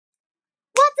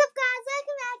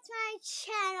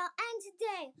channel, and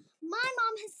today my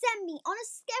mom has sent me on a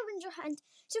scavenger hunt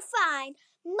to find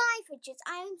my fidgets.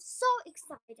 I am so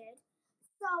excited.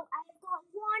 So I have got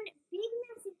one big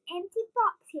massive empty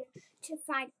box here to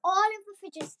find all of the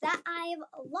fidgets that I have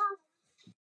lost.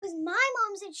 Because my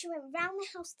mom said she went around the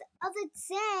house the other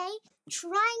day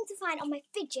trying to find all my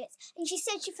fidgets, and she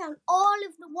said she found all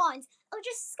of the ones that were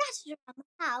just scattered around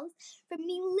the house from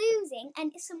me losing,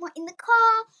 and somewhere in the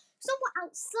car, somewhere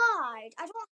outside. I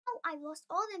don't know how I lost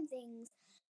all them things,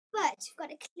 but I've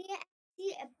got a clear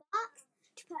empty box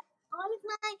to put all of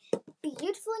my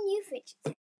beautiful new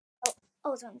fidgets. Oh,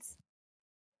 old ones.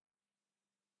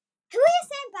 Who are you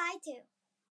saying bye to?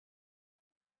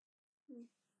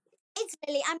 It's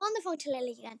Lily. I'm on the phone to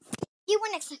Lily again. You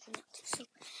weren't expecting that. So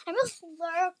I'm just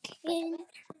lurking.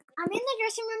 I'm in the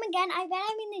dressing room again. I bet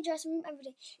I'm in the dressing room every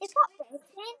day. It's got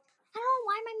Betsy. I don't know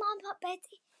why my mom put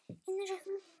Betsy in the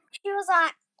dressing room. She was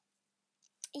like,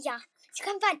 yeah, she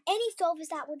couldn't find any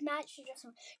sofas that would match the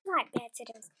dressing room. Like Betsy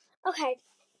does. Okay.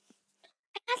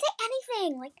 I can't say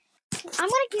anything. Like,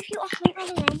 I'm going to give you a hint on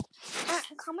the room.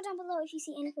 Comment down below if you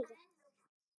see anything.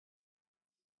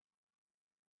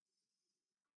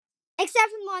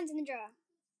 Except for the ones in the drawer.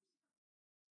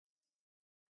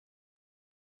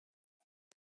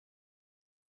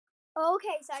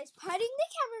 Okay, so I was putting the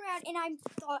camera around and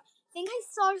think I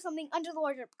saw something under the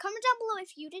wardrobe. Comment down below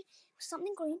if you did. It was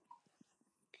something green.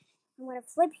 I'm gonna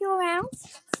flip you around.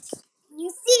 You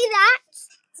see that?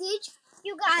 Did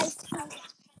you guys? Comment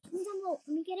down below.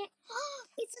 Let me get it.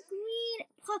 It's a green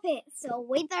puppet. So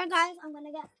wait there, guys. I'm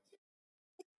gonna get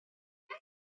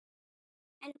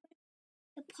and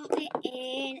put the puppet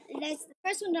in. That's the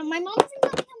first one done. My mom isn't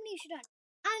telling me how many she done.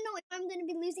 I don't know if I'm gonna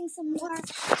be losing some more,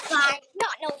 but no.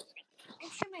 I'm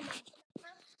sure my mom.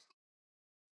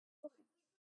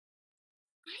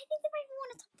 I think they might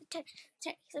want to top the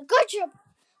 10. So good job.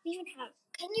 We even have.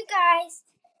 Can you guys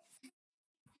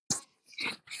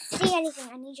see anything?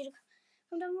 I need you to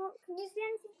come down below. Can you see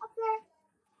anything up there?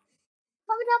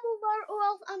 Comment down below, or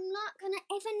else I'm not gonna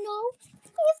even know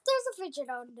if there's a fidget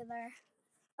under there.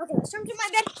 Okay, let's jump to my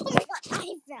bed. Oh my god, I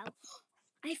fell.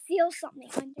 I feel something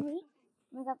under me.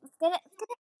 Oh my god, let's get it.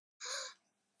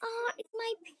 It's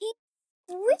my pink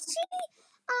squishy.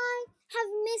 I have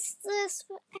missed this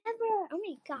forever. Oh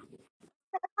my god.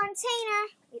 The container.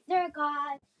 Wait there,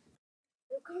 guys.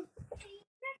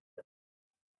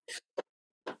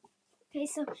 Okay,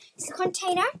 so it's a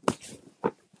container.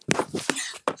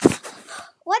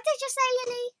 What did you say,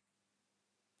 Lily?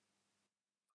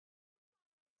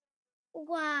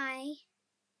 Why?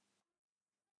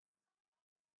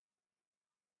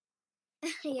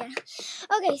 Yeah.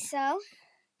 Okay, so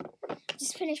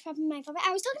just finished popping my puppet.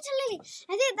 I was talking to Lily.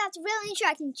 I think that's really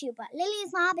interacting too, but Lily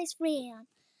is my best friend.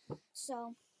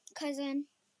 So, cousin.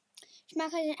 She's my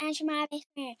cousin and she's my best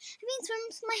friend. I mean,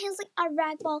 swims my hands like a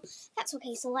rag ball. That's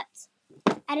okay, so let's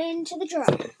add it into the drawer.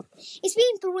 It's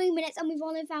been 3 minutes and we've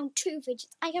only found 2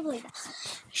 fidgets. I can't believe that.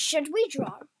 Should we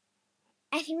draw?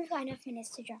 I think we've got enough minutes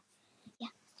to draw.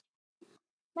 Yeah.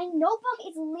 My notebook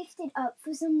is lifted up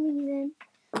for some reason.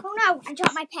 Oh no, I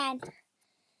dropped my pen.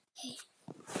 Okay.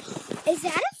 Is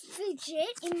that a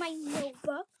fidget in my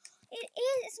notebook? It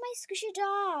is. It's my squishy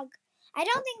dog. I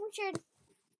don't think we should.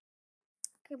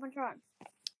 Okay, what's wrong?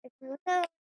 It's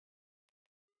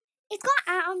got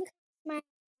out on my.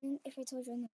 If I told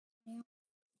you in the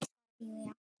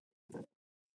video.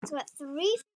 So what?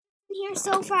 3 in here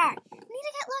so far. We need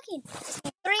to get lucky.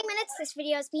 In 3 minutes, this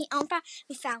video is being on fire.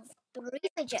 We found 3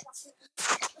 fidgets.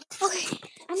 Okay,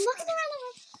 I'm looking around the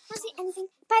room. I don't see anything.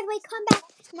 By the way, come back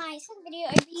to my second video.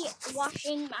 I'll be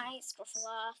washing my scuffle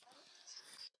off.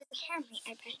 The hair on my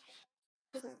iPad.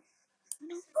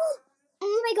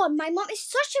 Oh my god, my mom is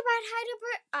such a bad hider,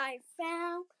 but I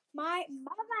found my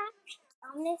mama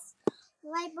on this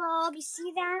light bulb. You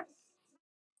see that?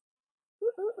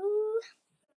 Ooh.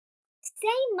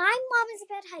 Say my mom is a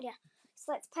bad hider.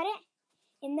 So let's put it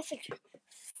in the fidget.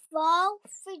 Fall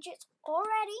fidgets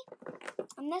already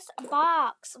in this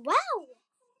box. Wow.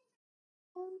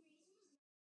 I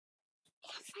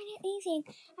can't find anything.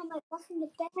 I'm like walking the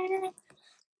bed,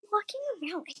 walking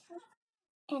around. I can't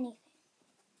find anything.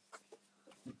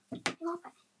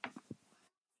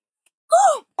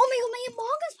 Oh my god, my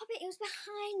Among Us puppet. It was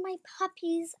behind my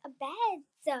puppy's bed.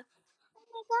 Oh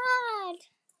my god.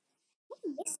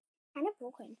 This is kind of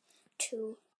broken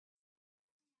too.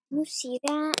 You see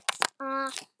that?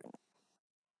 There's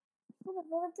a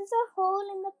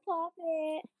hole in the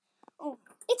puppet. Oh,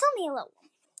 it's only a little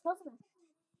one.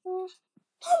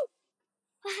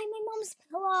 Behind my mom's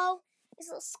pillow is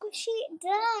a squishy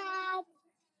dad.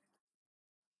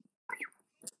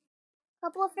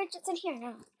 Couple of fidgets in here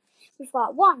now. We've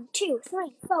got 1, 2,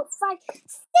 3, 4, 5,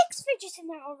 6 fidgets in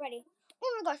there already.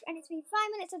 Oh my gosh, and it's been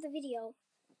 5 minutes of the video.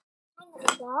 And then we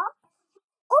got,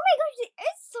 oh my gosh, there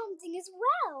is something as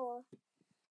well.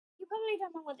 You probably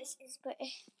don't know what this is, but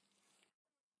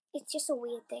it's just a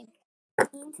weird thing.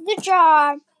 Into the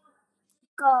jar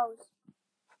goes.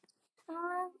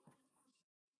 Let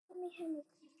me have my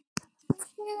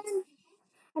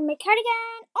and my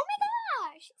cardigan. Oh my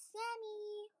gosh,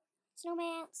 Sammy,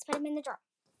 snowman. Let's put him in the jar.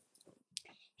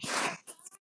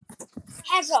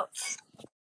 Headphones.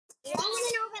 You don't want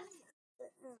to know about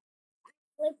this.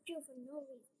 Flipped you for no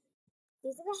reason.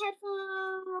 These are the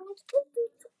headphones.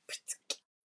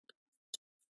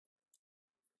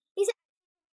 These are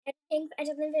everything I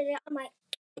did the video on my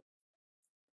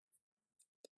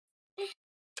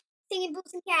singing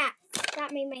boots and cats.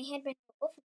 That made my headband go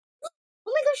off.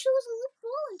 Oh my gosh, there was a little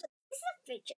ball into this is a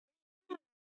fidget.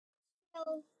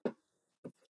 So,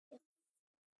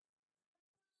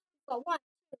 got 1,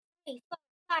 2, 3, 4,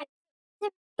 5,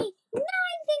 6, 7, 8, 9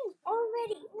 things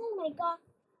already. Oh my god.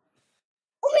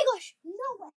 Oh my gosh, no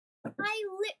way. I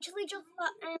literally just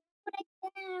got put it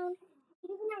down. He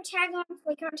doesn't have a tag on, so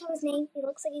I can't tell his name. He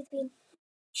looks like he's being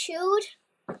chewed.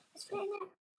 Let's put it in there.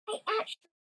 I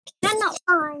actually cannot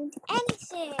find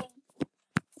anything.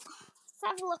 Let's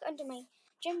have a look under my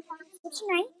gym box for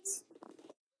tonight.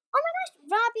 Oh my gosh,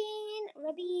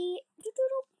 Robbie.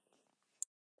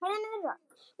 Put him in the drawer.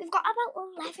 We've got about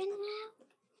 11 now.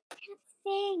 I can't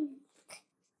think.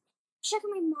 Check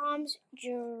my mom's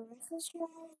dresses.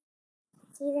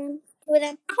 See them? 2 of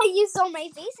them. Oh, you saw my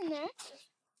face in there.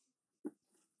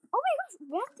 Oh my gosh,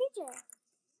 one fidget.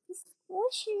 He's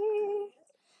squishy.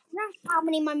 Not how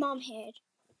many my mom had.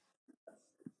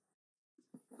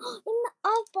 In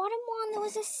the bottom one, there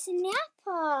was a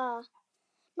snapper.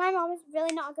 My mom is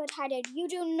really not a good hider. You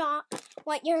do not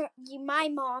want my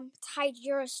mom to hide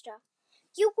your stuff.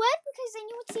 You would, because then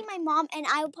you would see my mom, and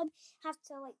I would probably have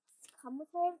to come with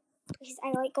her because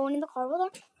I like going in the car with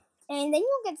her. And then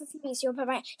you'll get to see me. So you'll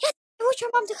probably yes, I want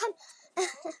your mom to come.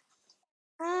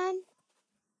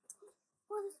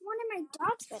 Well, there's one in my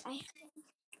dog's bed.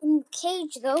 In the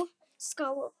cage though. It's got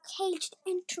a little caged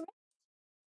entry.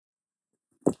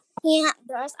 Yeah,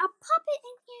 there's a puppet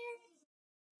in here.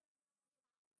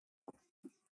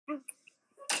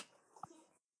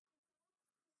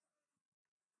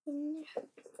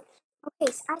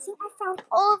 Okay, so I think I found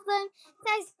all of them.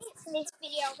 That's it for this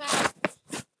video, guys.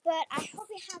 But I hope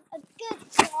you have a good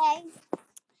day.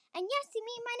 And yes, see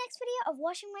me in my next video of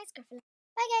washing my scarf. Bye,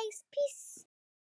 guys. Peace.